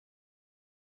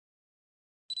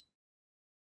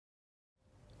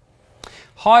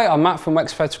Hi, I'm Matt from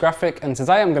Wex Photographic, and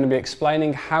today I'm going to be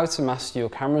explaining how to master your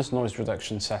camera's noise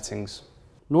reduction settings.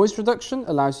 Noise reduction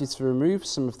allows you to remove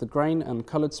some of the grain and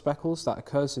coloured speckles that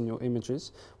occurs in your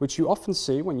images, which you often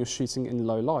see when you're shooting in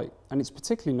low light, and it's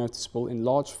particularly noticeable in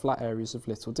large flat areas of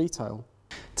little detail.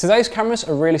 Today's cameras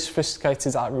are really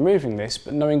sophisticated at removing this,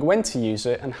 but knowing when to use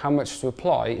it and how much to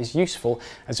apply is useful,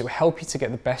 as it will help you to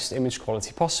get the best image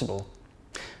quality possible.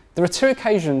 There are two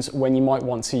occasions when you might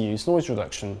want to use noise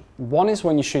reduction. One is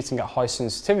when you're shooting at high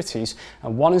sensitivities,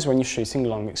 and one is when you're shooting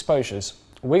long exposures.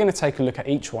 We're going to take a look at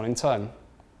each one in turn.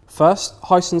 First,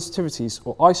 high sensitivities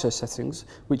or ISO settings,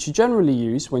 which you generally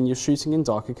use when you're shooting in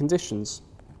darker conditions.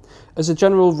 As a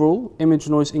general rule, image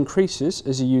noise increases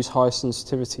as you use higher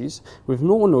sensitivities, with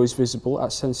more noise visible at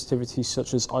sensitivities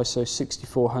such as ISO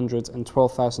 6400 and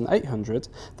 12800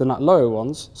 than at lower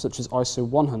ones such as ISO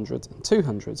 100 and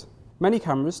 200. Many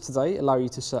cameras today allow you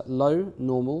to set low,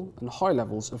 normal and high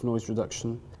levels of noise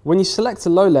reduction. When you select a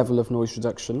low level of noise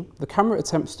reduction, the camera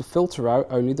attempts to filter out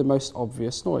only the most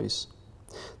obvious noise.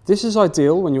 This is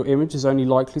ideal when your image is only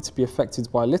likely to be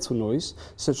affected by little noise,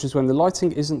 such as when the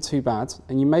lighting isn't too bad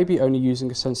and you may be only using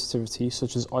a sensitivity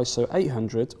such as ISO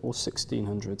 800 or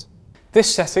 1600.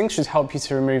 This setting should help you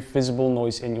to remove visible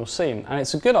noise in your scene, and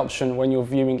it's a good option when you're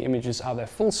viewing images at their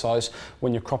full size,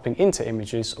 when you're cropping into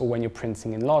images, or when you're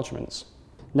printing enlargements.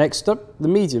 Next up, the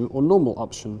medium or normal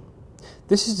option.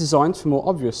 This is designed for more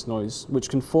obvious noise, which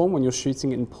can form when you're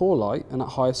shooting in poor light and at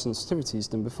higher sensitivities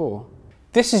than before.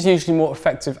 This is usually more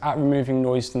effective at removing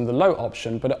noise than the low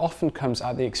option, but it often comes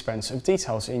at the expense of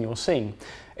details in your scene.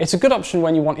 It's a good option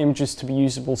when you want images to be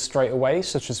usable straight away,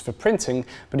 such as for printing,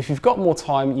 but if you've got more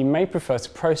time, you may prefer to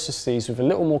process these with a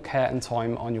little more care and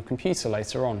time on your computer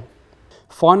later on.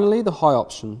 Finally, the high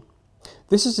option.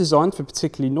 This is designed for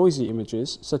particularly noisy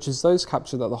images, such as those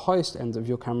captured at the highest end of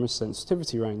your camera's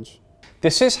sensitivity range.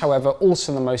 This is, however,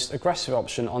 also the most aggressive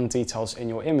option on details in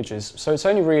your images, so it's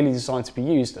only really designed to be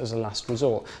used as a last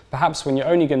resort, perhaps when you're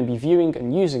only going to be viewing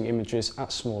and using images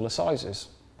at smaller sizes.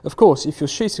 Of course, if you're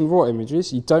shooting raw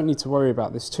images, you don't need to worry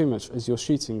about this too much as you're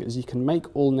shooting, as you can make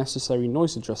all necessary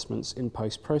noise adjustments in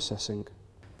post-processing.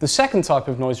 The second type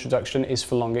of noise reduction is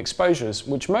for long exposures,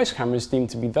 which most cameras deem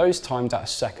to be those timed at a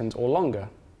second or longer.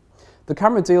 The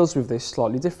camera deals with this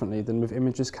slightly differently than with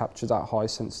images captured at high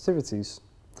sensitivities.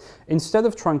 Instead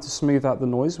of trying to smooth out the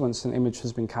noise once an image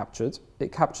has been captured,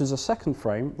 it captures a second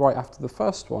frame right after the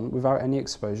first one without any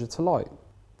exposure to light.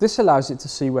 This allows it to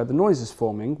see where the noise is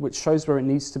forming, which shows where it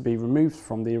needs to be removed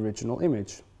from the original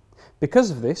image. Because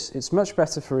of this, it's much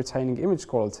better for retaining image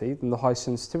quality than the high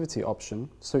sensitivity option,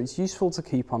 so it's useful to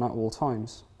keep on at all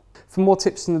times. For more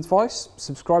tips and advice,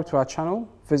 subscribe to our channel,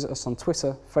 visit us on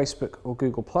Twitter, Facebook or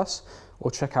Google+, or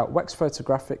check out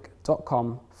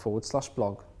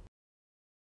wexphotographic.com/blog.